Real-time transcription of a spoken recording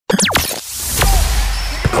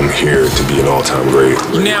I'm here to be an all-time great.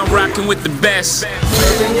 You're now rocking with the best.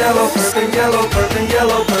 Purple yellow, purple yellow, purple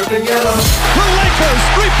yellow, purple yellow. The Lakers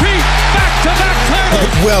repeat back-to-back titles.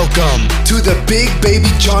 Welcome to the Big Baby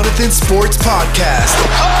Jonathan Sports Podcast.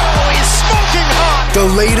 Oh, he's smoking hot. The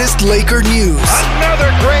latest Laker news. Another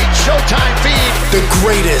great Showtime feed. The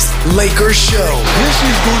greatest Lakers show. This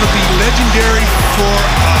is going to be legendary for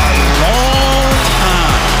a long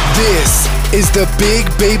time. This is the Big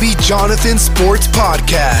Baby Jonathan Sports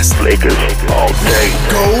Podcast. Lakers all day.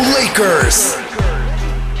 Go Lakers!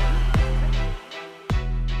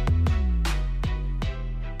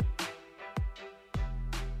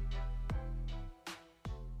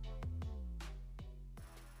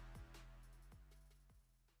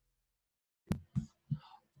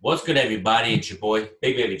 What's good, everybody? It's your boy,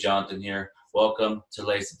 Big Baby Jonathan here. Welcome to the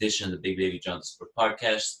latest edition of the Big Baby Jonathan Sports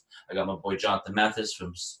Podcast. I got my boy Jonathan Mathis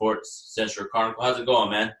from Sports Central Chronicle. How's it going,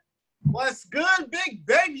 man? What's good, Big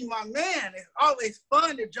Baby, my man? It's always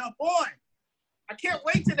fun to jump on. I can't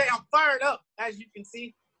wait today. I'm fired up, as you can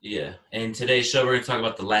see. Yeah. In today's show, we're going to talk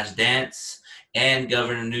about The Last Dance, and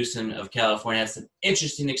Governor Newsom of California has some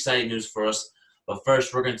interesting, exciting news for us. But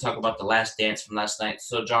first, we're going to talk about The Last Dance from last night.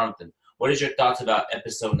 So, Jonathan, what is your thoughts about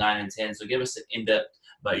episode 9 and 10? So give us an in-depth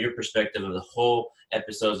about your perspective of the whole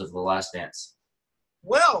episodes of The Last Dance.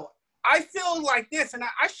 Well, I feel like this, and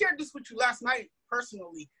I shared this with you last night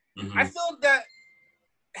personally. Mm-hmm. I feel that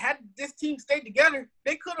had this team stayed together,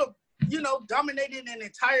 they could have, dominated an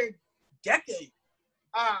entire decade.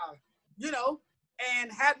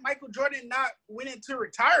 And had Michael Jordan not went into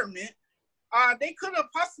retirement, they could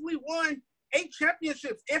have possibly won 8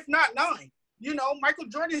 championships, if not 9. Michael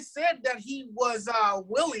Jordan said that he was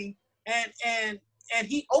willing and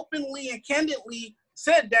he openly and candidly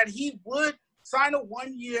said that he would sign a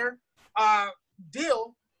 1-year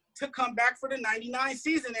deal to come back for the 99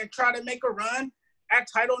 season and try to make a run at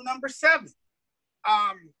title number 7.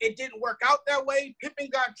 It didn't work out that way. Pippen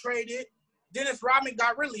got traded. Dennis Rodman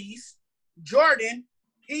got released. Jordan,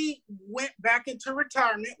 he went back into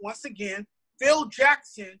retirement once again. Phil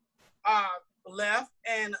Jackson left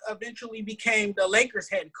and eventually became the Lakers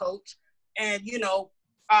head coach and,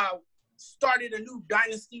 started a new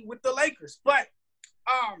dynasty with the Lakers. But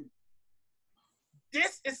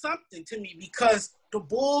this is something to me because the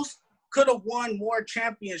Bulls could have won more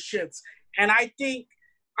championships. And I think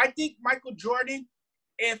Michael Jordan,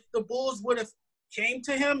 if the Bulls would have came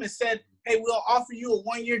to him and said, hey, we'll offer you a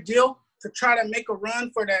 1-year deal to try to make a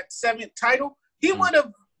run for that 7th title, he would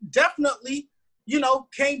have definitely,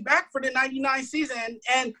 came back for the 99 season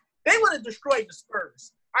and they would have destroyed the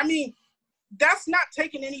Spurs. I mean, that's not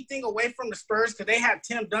taking anything away from the Spurs because they had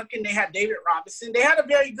Tim Duncan, they had David Robinson. They had a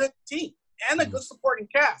very good team and a good supporting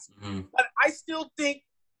cast. Mm-hmm. But I still think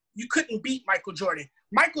you couldn't beat Michael Jordan.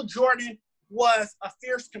 Michael Jordan was a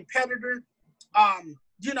fierce competitor, and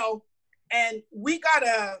we got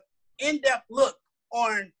an in-depth look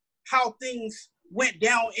on how things went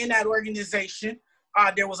down in that organization.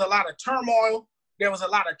 There was a lot of turmoil. There was a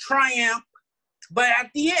lot of triumph. But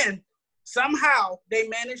at the end, somehow they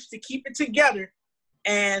managed to keep it together,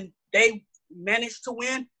 and they managed to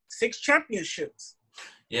win 6 championships.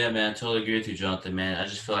 Yeah, man, I totally agree with you, Jonathan, man. I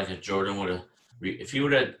just feel like if Jordan would have if he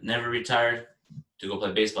would have never retired to go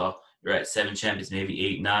play baseball, you're at 7 champions, maybe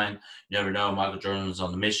 8, 9. You never know. Michael Jordan was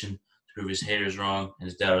on the mission to prove his haters wrong and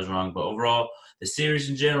his doubters wrong. But overall, the series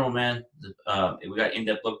in general, man, we got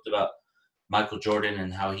in-depth looked about Michael Jordan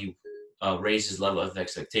and how he raised his level of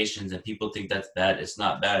expectations. And people think that's bad. It's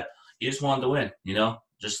not bad. He just wanted to win,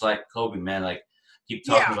 just like Kobe, man. Like, keep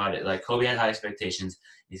talking about it. Like, Kobe had high expectations.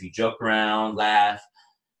 If you joke around, laugh,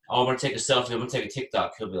 I'm going to take a selfie, I'm going to take a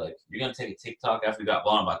TikTok. He'll be like, you're going to take a TikTok after you got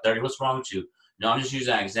blown by 30? What's wrong with you? I'm just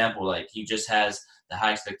using that example. Like, he just has the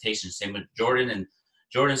high expectations. Same with Jordan. And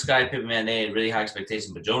Jordan, Scottie Pippen, man, they had really high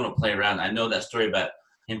expectations. But Jordan will play around. I know that story about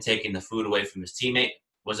him taking the food away from his teammate.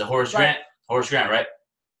 Was it Horace Grant? Horace Grant, right?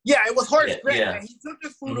 Yeah, it was Horace Grant. Yeah. Man. He took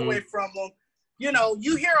his food away from him.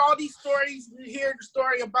 You hear all these stories. You hear the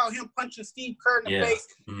story about him punching Steve Kerr in the face.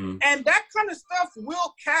 Mm-hmm. And that kind of stuff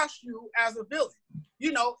will cast you as a villain.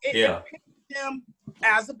 It painted him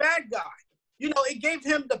as a bad guy. It gave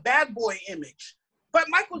him the bad boy image. But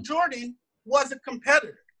Michael Jordan was a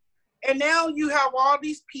competitor. And now you have all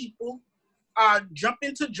these people jump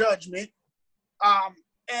into judgment,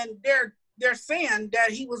 and they're saying that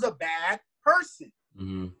he was a bad person.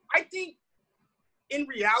 Mm-hmm. I think in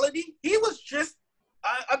reality, he was just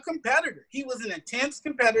a competitor. He was an intense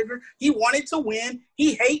competitor. He wanted to win.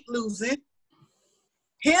 He hated losing.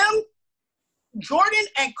 Jordan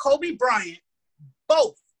and Kobe Bryant,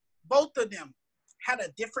 both of them had a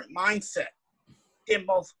different mindset than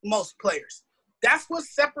most players. That's what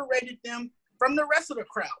separated them from the rest of the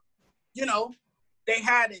crowd. You know, they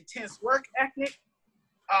had intense work ethic.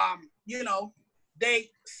 You know, they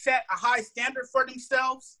set a high standard for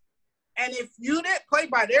themselves. And if you didn't play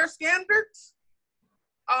by their standards,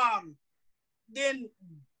 then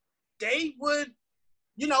they would,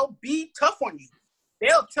 you know, be tough on you.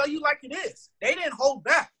 They'll tell you like it is. They didn't hold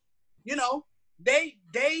back. You know, they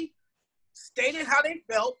stated how they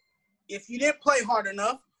felt if you didn't play hard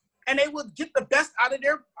enough, and they would get the best out of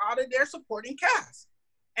their supporting cast.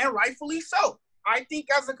 And rightfully so. I think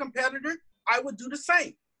as a competitor, I would do the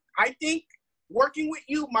same. I think working with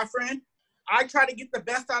you, my friend, I try to get the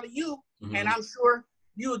best out of you, and I'm sure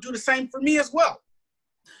you will do the same for me as well.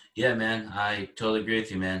 Yeah, man, I totally agree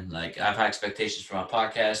with you, man. Like, I've had expectations for my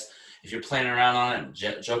podcast. If you're playing around on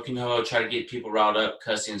it, joking, try to get people riled up,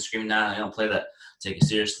 cussing and screaming down, I don't play that. Take it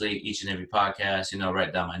seriously each and every podcast, you know,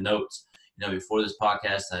 write down my notes. You know, before this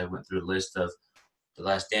podcast, I went through a list of the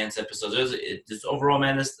Last Dance episodes. Just overall,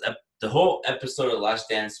 man, the whole episode of The Last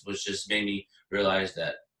Dance was just made me realize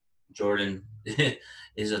that Jordan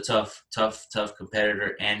is a tough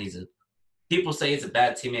competitor, and people say he's a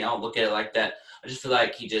bad teammate. I don't look at it like that. I just feel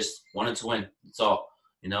like he just wanted to win. That's all,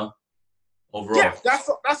 you know, overall. Yeah,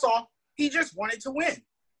 that's all. He just wanted to win,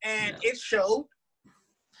 and it showed.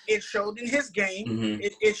 It showed in his game.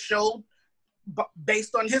 It showed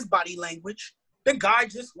based on his body language. The guy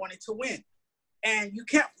just wanted to win, and you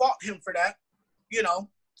can't fault him for that, you know.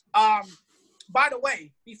 By the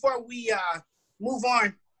way, before we move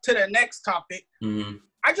on to the next topic,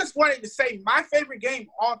 I just wanted to say my favorite game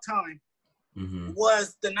all time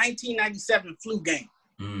was the 1997 flu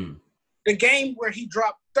game. The game where he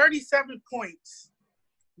dropped 37 points.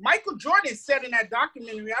 Michael Jordan said in that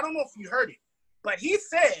documentary, I don't know if you heard it, but he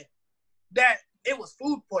said that it was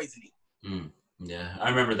food poisoning. Yeah, I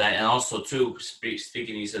remember that. And also, too,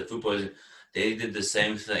 speaking, you said food poisoning, they did the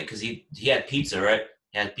same thing because he had pizza, right?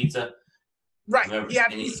 He had pizza. Right, remember? He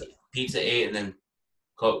had pizza. pizza Pizza ate, and then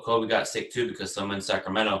Kobe got sick, too, because someone in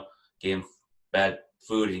Sacramento gave him bad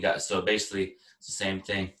food. And he got, so basically, it's the same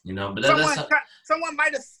thing, you know. But someone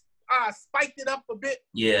might have spiked it up a bit.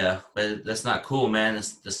 Yeah, but that's not cool, man.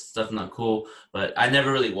 This stuff not cool. But I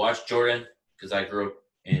never really watched Jordan because I grew up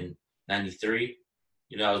in 93.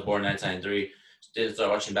 You know, I was born in 1993. Didn't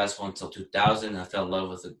start watching basketball until 2000. I fell in love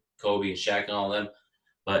with Kobe and Shaq and all them.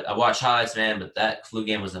 But I watched highlights, man. But that flu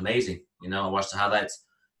game was amazing. You know, I watched the highlights.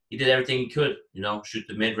 He did everything he could. You know, shoot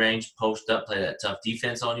the mid-range, post up, play that tough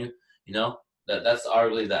defense on you. You know, that's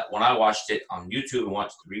arguably that. When I watched it on YouTube and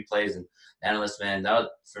watched the replays and analysts, man, that was,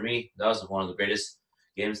 for me, that was one of the greatest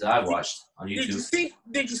games that I've watched on YouTube.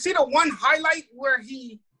 Did you see the one highlight where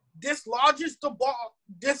he dislodges the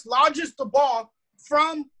ball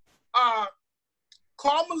from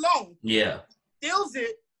Karl Malone? Yeah. Steals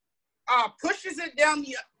it, pushes it down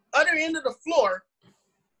the other end of the floor,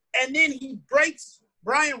 and then he breaks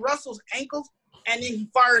Brian Russell's ankles, and then he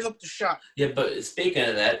fires up the shot. Yeah, but speaking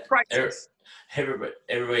of that,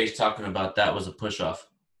 everybody's talking about that was a push-off.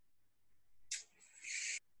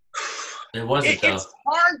 It wasn't, though. It's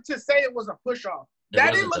hard to say it was a push-off.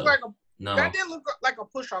 That didn't look like a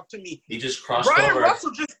push-off to me. He just crossed over. Brian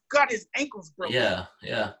Russell just got his ankles broken. Yeah.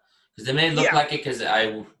 Because it may look like it because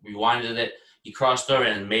I rewinded it. He crossed over,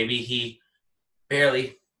 and maybe he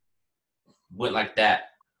barely went like that.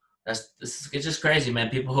 It's just crazy,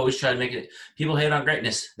 man. People always try to make it. People hate on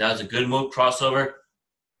greatness. That was a good move, crossover.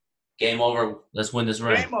 Game over. Let's win this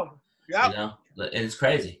run. Game over. Yeah. You know, and it's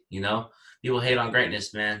crazy. You know, people hate on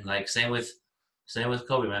greatness, man. Like same with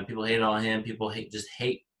Kobe, man. People hate on him. People hate.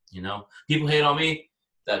 You know, people hate on me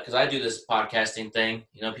because I do this podcasting thing.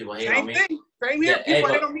 You know, people hate on me. Same here.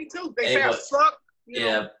 People hate on me too. They say I suck.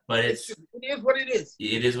 But it is what it is.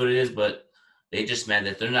 It is what it is. But they just mad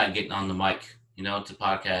that they're not getting on the mic, you know, to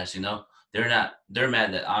podcast. You know, they're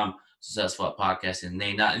mad that I'm successful at podcasting. And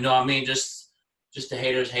they not. You know what I mean? Just the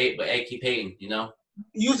haters hate, but hey, keep hating. You know.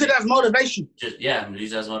 Use it as motivation. Use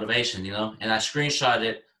it as motivation. You know, and I screenshot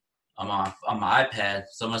it on my iPad.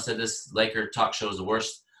 Someone said this Laker talk show is the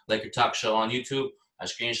worst Laker talk show on YouTube. I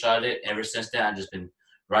screenshot it. Ever since then, I've just been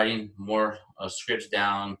writing more scripts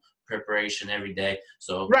down, preparation every day.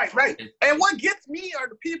 So right. And what gets me are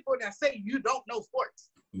the people that say you don't know sports.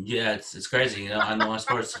 Yeah, it's crazy. You know, I know my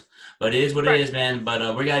sports, but it is what it is, man.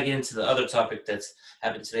 But we gotta get into the other topic that's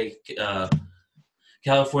happened today.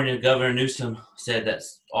 California Governor Newsom said that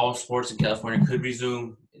all sports in California could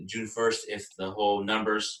resume June 1st if the whole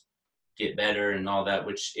numbers get better and all that,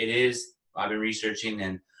 which it is. I've been researching.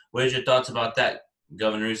 And what is your thoughts about that,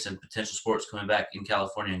 Governor Newsom, potential sports coming back in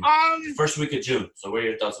California in the first week of June? So what are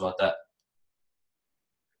your thoughts about that?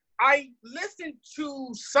 I listened to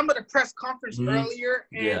some of the press conference earlier,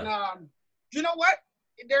 and you know what?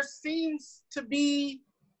 There seems to be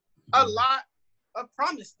a lot of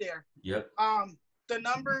promise there. Yep. The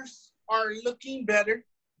numbers are looking better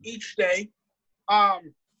each day.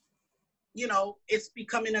 You know, it's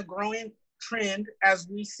becoming a growing trend as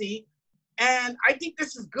we see. And I think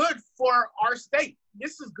this is good for our state.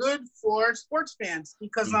 This is good for sports fans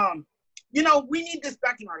because, you know, we need this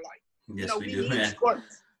back in our life. Yes, you know, we do, need man.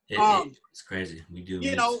 sports. It's crazy. We do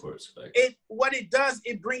need sports back. What it does,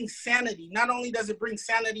 it brings sanity. Not only does it bring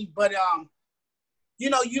sanity, but, you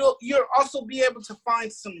know, you'll also be able to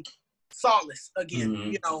find some solace again,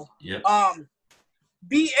 you know. Yep.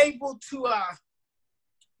 Be able to,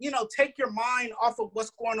 you know, take your mind off of what's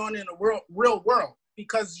going on in the real world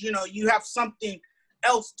because, you know, you have something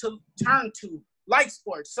else to turn to, like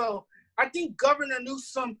sports. So I think Governor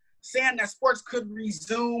Newsom saying that sports could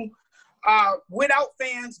resume without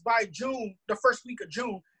fans by June, the first week of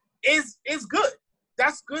June, is good.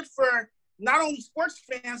 That's good for not only sports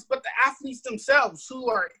fans, but the athletes themselves who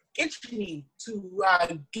are itching to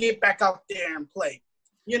get back out there and play.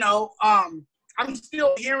 You know, I'm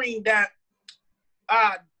still hearing that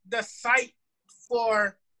the site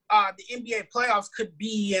for the NBA playoffs could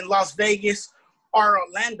be in Las Vegas or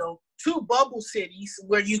Orlando, two bubble cities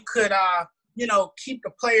where you could, you know, keep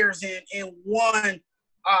the players in one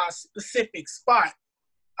specific spot.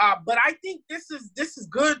 But I think this is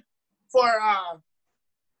good for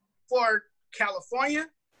California,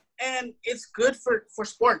 and it's good for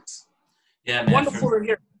sports. Yeah, man. Wonderful to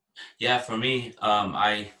hear. Yeah, for me, hold on,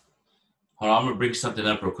 I'm gonna bring something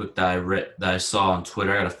up real quick that I saw on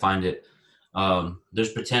Twitter. I gotta find it.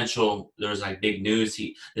 There's potential. There's like big news.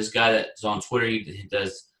 This guy that's on Twitter,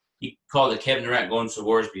 he called it Kevin Durant going to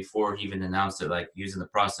Warriors before he even announced it, like using the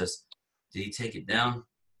process. Did he take it down?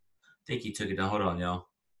 I think he took it down. Hold on, y'all.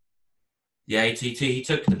 Yeah, he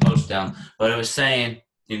took the post down, but it was saying,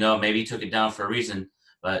 you know, maybe he took it down for a reason.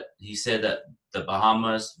 But he said that the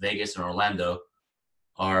Bahamas, Vegas, and Orlando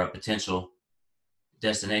are a potential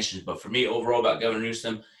destinations. But for me, overall about Governor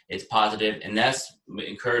Newsom, it's positive, and that's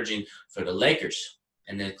encouraging for the Lakers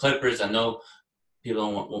and the Clippers. I know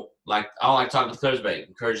people I don't like talking to the Clippers, but it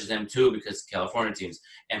encourages them too because California teams,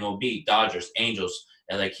 MLB, Dodgers, Angels,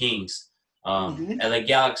 LA Kings, LA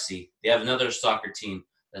Galaxy. They have another soccer team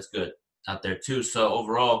that's good out there too. So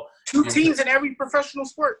overall, two teams in every professional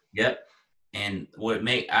sport. Yep. And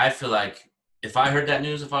I feel like if I heard that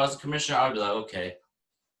news, if I was a commissioner, I'd be like, okay,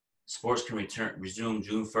 sports can resume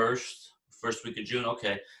June 1st, first week of June.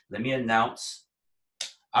 Okay, let me announce.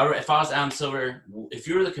 If I was Adam Silver, if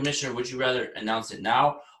you were the commissioner, would you rather announce it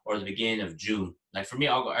now or the beginning of June? Like for me,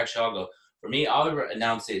 I'll go. For me, I would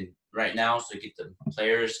announce it right now so get the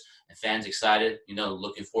players and fans excited, you know,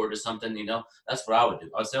 looking forward to something, you know. That's what I would do.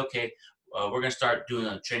 I would say, okay, we're going to start doing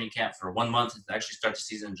a training camp for 1 month and actually start the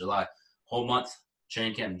season in July. Whole month,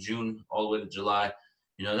 training camp in June all the way to July.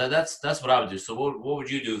 You know, that's what I would do. So what would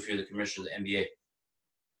you do if you're the commissioner of the NBA?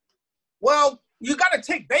 Well, you got to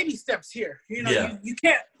take baby steps here. You know, you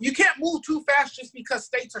can't move too fast just because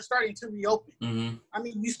states are starting to reopen. Mm-hmm. I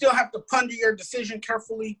mean, you still have to ponder your decision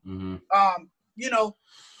carefully. Mm-hmm. You know,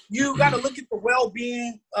 you got to look at the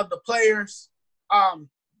well-being of the players.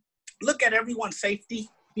 Look at everyone's safety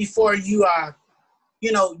before you,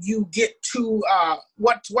 you know, you get to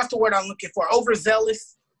what's the word I'm looking for?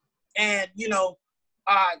 Overzealous, and you know,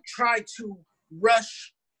 try to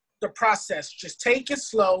rush the process. Just take it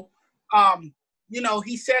slow. You know,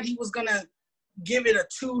 he said he was gonna give it a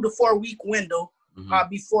 2 to 4 week window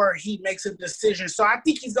before he makes a decision. So I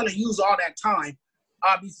think he's gonna use all that time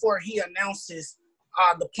before he announces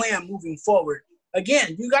the plan moving forward.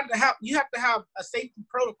 Again, you have to have a safety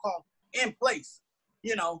protocol in place.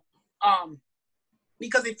 You know,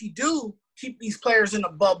 because if you do keep these players in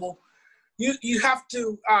a bubble, you have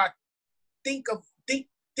to think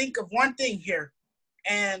of one thing here,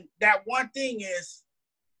 and that one thing is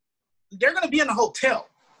they're going to be in a hotel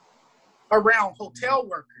around hotel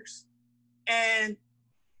workers, and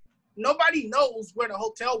nobody knows where the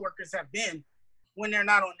hotel workers have been when they're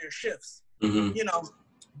not on their shifts. Mm-hmm. You know,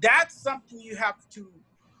 that's something you have to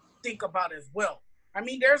think about as well. I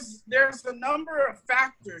mean, there's a number of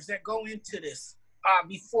factors that go into this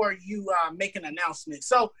before you make an announcement.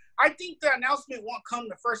 So I think the announcement won't come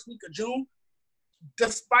the first week of June,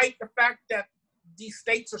 despite the fact that these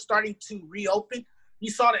states are starting to reopen.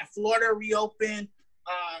 You saw that Florida reopened,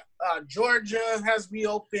 Georgia has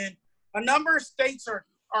reopened. A number of states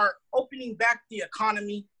are opening back the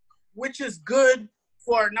economy, which is good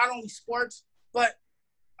for not only sports, but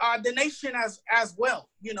the nation as well.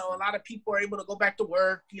 You know, a lot of people are able to go back to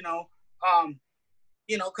work, you know.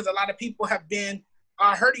 because a lot of people have been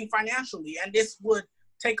hurting financially, and this would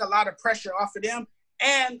take a lot of pressure off of them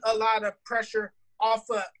and a lot of pressure off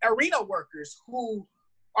of arena workers who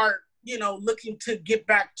are, looking to get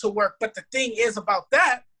back to work. But the thing is about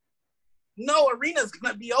that, no arena's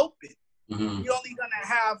going to be open. Mm-hmm. You're only going to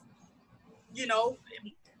have,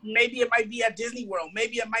 maybe it might be at Disney World.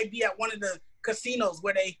 Maybe it might be at one of the casinos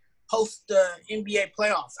where they host the NBA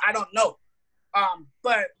playoffs. I don't know.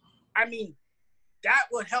 But, I mean, that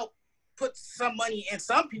would help put some money in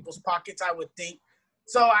some people's pockets, I would think.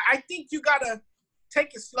 So I think you got to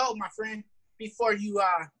take it slow, my friend, before you,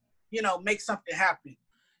 make something happen.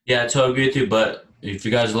 Yeah, I totally agree with you. But if you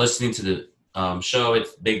guys are listening to the show,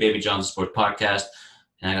 it's Big Baby John's Sports Podcast.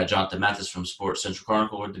 And I got Jonathan Mathis from Sports Central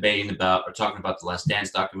Chronicle. We're talking about the Last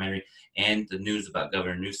Dance documentary and the news about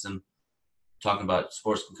Governor Newsom. Talking about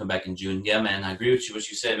sports can come back in June. Yeah, man, I agree with you. What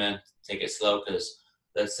you said, man. Take it slow because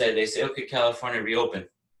they say, okay, California, reopen.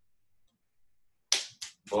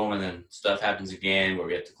 Boom, and then stuff happens again where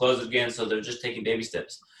we have to close it again. So they're just taking baby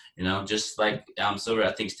steps, just like Adam Silver,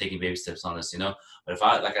 I think, is taking baby steps on this, But if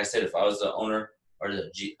I was the owner or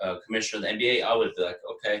the commissioner of the NBA, I would be like,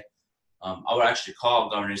 okay. I would actually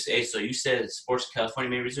call Governor and say, hey, so you said sports in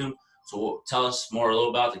California may resume. So tell us a little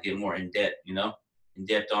about it to get more in depth, in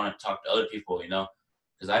depth on it, talk to other people,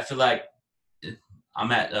 because I feel like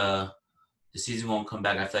I'm at the season won't come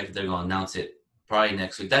back. I feel like they're going to announce it probably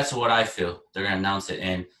next week. That's what I feel. They're going to announce it,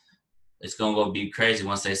 and it's going to go be crazy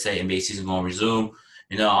once they say NBA season going to resume.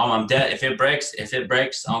 I'm dead. If it breaks, I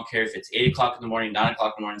don't care if it's 8 o'clock in the morning, 9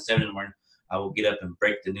 o'clock in the morning, 7 in the morning. I will get up and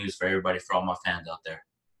break the news for everybody, for all my fans out there.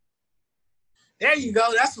 There you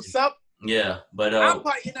go. That's what's up. Yeah, but I'll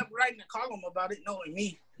probably end up writing a column about it, knowing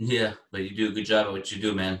me. Yeah, but you do a good job at what you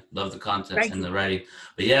do, man. Love the content Thank and you. the writing.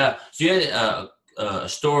 But yeah, so you had a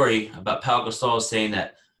story about Pau Gasol saying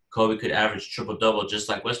that Kobe could average triple-double just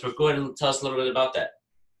like Westbrook. Go ahead and tell us a little bit about that.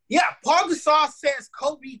 Yeah, Paul Gasol says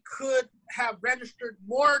Kobe could have registered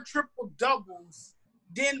more triple-doubles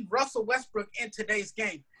than Russell Westbrook in today's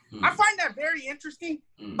game. Mm-hmm. I find that very interesting,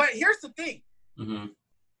 but here's the thing. Mm-hmm.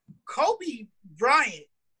 Kobe Bryant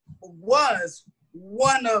was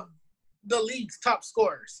one of the league's top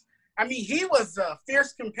scorers. I mean, he was a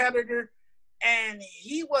fierce competitor, and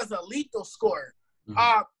he was a lethal scorer.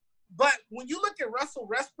 Mm-hmm. But when you look at Russell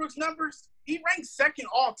Westbrook's numbers, he ranks second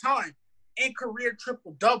all-time in career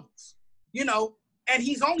triple-doubles, and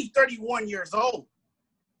he's only 31 years old.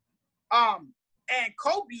 And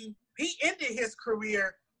Kobe, he ended his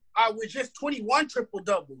career with just 21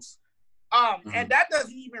 triple-doubles. And that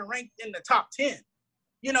doesn't even rank in the top 10.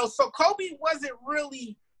 So Kobe wasn't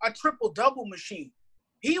really a triple-double machine.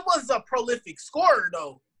 He was a prolific scorer,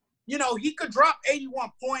 though. He could drop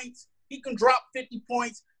 81 points. He can drop 50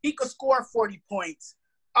 points. He could score 40 points.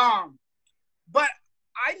 But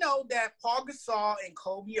I know that Paul Gasol and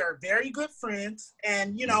Kobe are very good friends.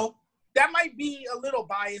 And, that might be a little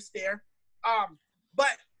biased there.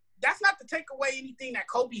 But that's not to take away anything that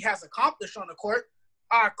Kobe has accomplished on the court.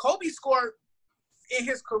 Kobe scored in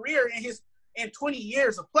his career, in 20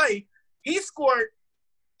 years of play, he scored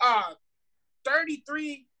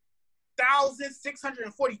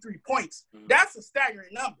 33,643 points. That's a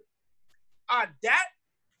staggering number. That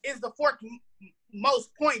is the fourth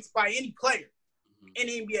most points by any player in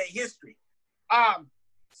NBA history.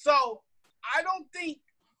 So I don't think,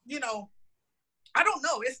 I don't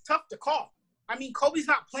know. It's tough to call. I mean, Kobe's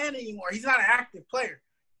not playing anymore. He's not an active player.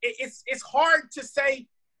 It's hard to say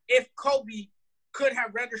if Kobe could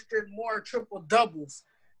have registered more triple-doubles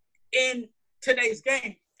in today's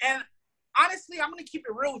game. And honestly, I'm going to keep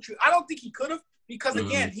it real with you. I don't think he could have because,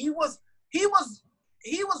 again, he was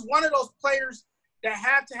one of those players that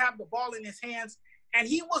had to have the ball in his hands, and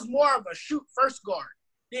he was more of a shoot-first guard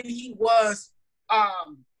than he was a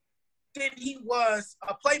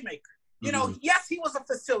playmaker. Yes, he was a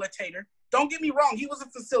facilitator. Don't get me wrong. He was a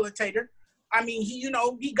facilitator. I mean, he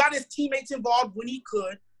got his teammates involved when he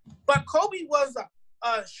could. But Kobe was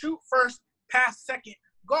a shoot-first, pass-second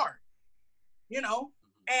guard,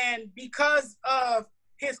 And because of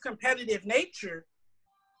his competitive nature,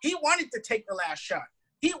 he wanted to take the last shot.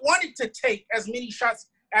 He wanted to take as many shots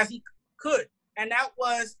as he could. And that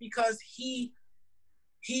was because he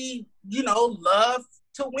loved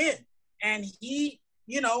to win. And he,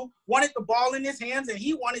 wanted the ball in his hands, and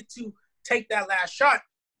he wanted to take that last shot.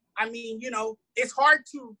 I mean, it's hard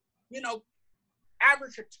to,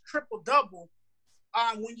 average a triple-double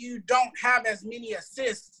when you don't have as many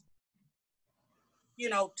assists,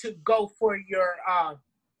 to go for your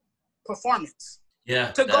performance.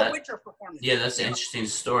 Yeah. To go with your performance. Yeah, that's an interesting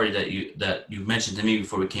story that you mentioned to me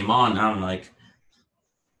before we came on. I'm like,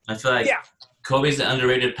 I feel like Kobe's an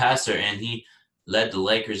underrated passer, and he led the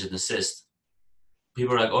Lakers in assists.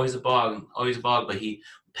 People are like, oh, he's a bog, but he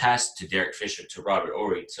passed to Derek Fisher, to Robert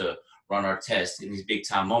Horry, to Ron Artest in these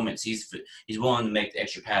big-time moments. He's willing to make the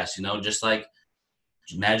extra pass, just like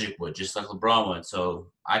Magic would, just like LeBron would.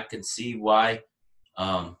 So I can see why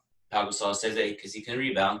Pau Gasol says that, because he can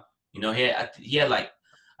rebound. He had like,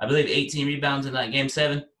 I believe, 18 rebounds in that Game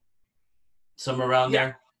 7, somewhere around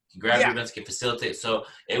there. He grabbed rebounds, can facilitate. So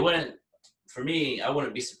it wouldn't, for me, I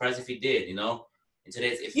wouldn't be surprised if he did, In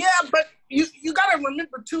today's, but you got to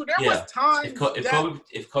remember, too, there was times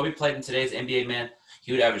if Kobe played in today's NBA, man,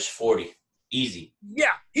 he would average 40. Easy.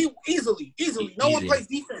 Yeah, he easily. No one plays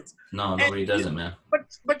defense. No, nobody doesn't, man.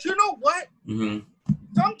 But you know what? Mm-hmm.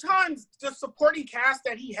 Sometimes the supporting cast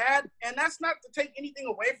that he had, and that's not to take anything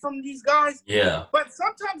away from these guys. Yeah. But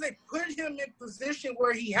sometimes they put him in position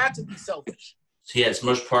where he had to be selfish. So he had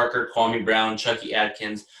Smush Parker, Kwame Brown, Chucky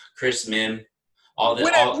Atkins, Chris Mim, all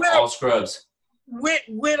scrubs.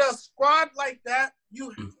 With a squad like that,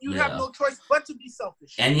 you have no choice but to be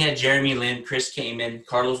selfish. And he had Jeremy Lin, Chris Kaman,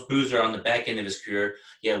 Carlos Boozer on the back end of his career.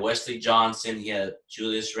 He had Wesley Johnson. He had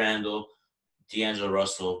Julius Randle, D'Angelo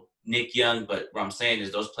Russell, Nick Young. But what I'm saying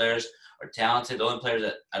is those players are talented. The only player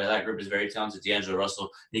that out of that group is very talented, D'Angelo Russell.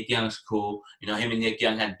 Nick Young's cool. Him and Nick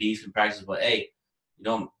Young had beef in practice. But, hey,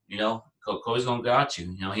 Kobe's going to got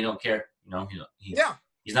you. He don't care.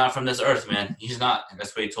 He's not from this earth, man. He's not.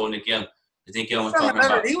 That's what he told Nick Young. Nick Young was talking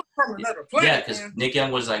about. He was from another planet. Yeah, because Nick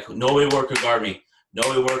Young was like, "Nobody work could guard me.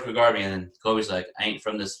 Nobody work could guard me." And then Kobe's like, "I ain't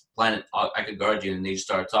from this planet. I could guard you." And they just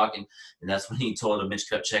started talking, and that's when he told him, "Mitch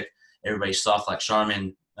Kupchak, everybody's soft like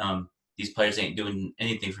Charmin. These players ain't doing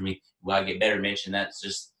anything for me. Well, I get better, Mitch." And that's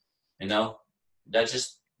just, that's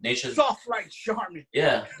just nature. Soft like Charmin.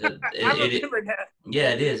 Yeah, I remember that. Yeah,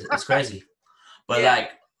 it is. It's crazy. But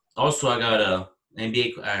also I got a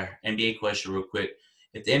NBA question real quick.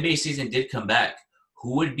 If the NBA season did come back,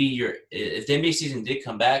 who would be if the NBA season did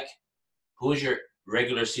come back, who was your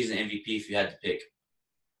regular season MVP if you had to pick?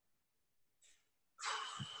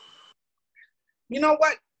 You know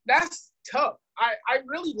what? That's tough. I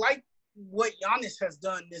really like what Giannis has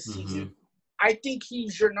done this season. I think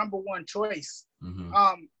he's your number one choice.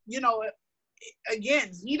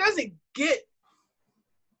 Again, he doesn't get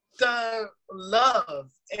the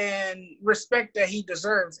love and respect that he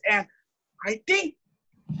deserves. And I think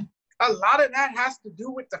a lot of that has to do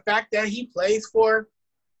with the fact that he plays for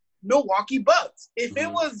Milwaukee Bucks. If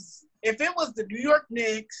it was the New York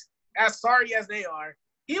Knicks, as sorry as they are,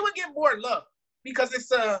 he would get more love because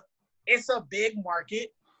it's a big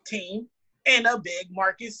market team in a big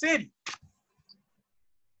market city.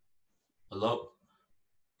 Hello?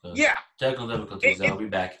 Yeah. Technical difficulties. I'll be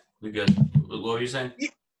back. We good. What were you saying?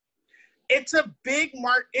 It's a big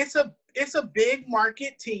big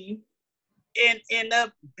market team in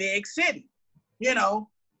a big city,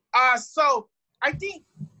 so I think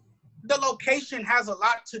the location has a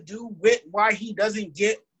lot to do with why he doesn't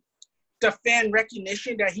get the fan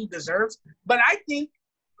recognition that he deserves. But I think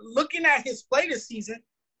looking at his play this season,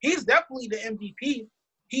 he's definitely the MVP.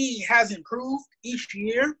 He has improved each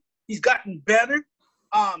year. He's gotten better.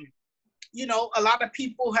 A lot of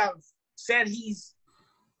people have said he's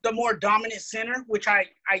the more dominant center, which I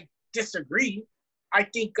disagree. I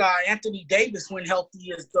think Anthony Davis, when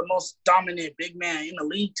healthy, is the most dominant big man in the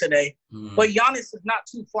league today. But Giannis is not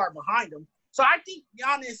too far behind him. So I think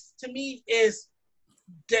Giannis, to me, is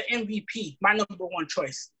the MVP, my number one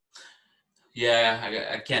choice. Yeah,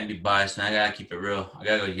 I can't be biased, man. I got to keep it real. I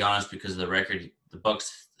got to go Giannis because of the record. The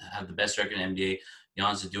Bucks have the best record in the NBA.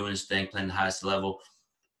 Giannis is doing his thing, playing the highest level.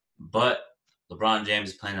 But LeBron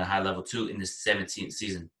James is playing at a high level, too, in his 17th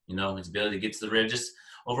season. His ability to get to the rim, just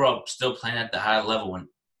overall still playing at the high level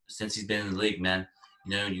since he's been in the league, man.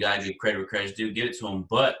 You got to give credit where credit's due. Give it to him.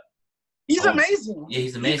 But he's amazing. Yeah,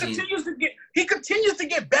 he's amazing. He continues to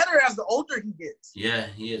get better as the older he gets. Yeah,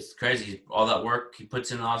 he is crazy. All that work he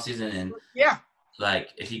puts in the offseason. And,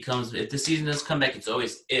 if the season does come back, it's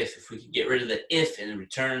always if. If we can get rid of the if and it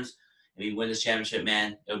returns and we win this championship,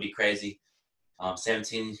 man, it would be crazy.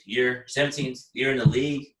 17th year in the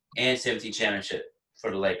league and 17th championship for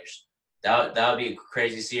the Lakers. That would be a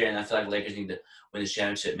crazy year, and I feel like the Lakers need to win this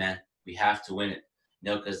championship, man. We have to win it,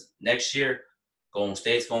 because next year, Golden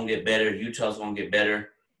State's going to get better, Utah's going to get better,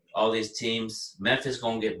 all these teams, Memphis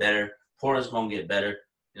going to get better, Portland's going to get better,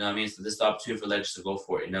 So this is the opportunity for the Lakers to go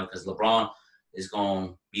for it, because LeBron is going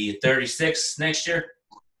to be 36 next year.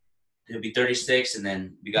 He'll be 36, and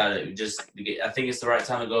then we got to I think it's the right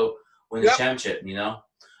time to go win the championship,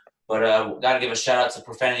 But got to give a shout-out to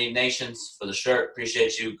Profanity Nations for the shirt.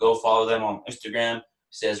 Appreciate you. Go follow them on Instagram. It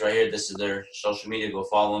says right here, this is their social media. Go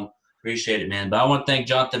follow them. Appreciate it, man. But I want to thank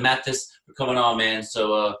Jonathan Mathis for coming on, man.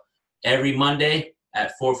 So every Monday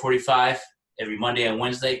at 4:45, every Monday and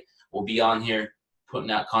Wednesday, we'll be on here putting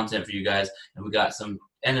out content for you guys. And we got some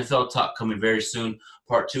NFL talk coming very soon.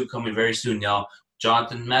 Part 2 coming very soon, y'all.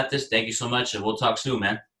 Jonathan Mathis, thank you so much, and we'll talk soon,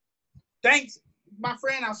 man. Thanks, my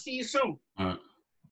friend. I'll see you soon. All right.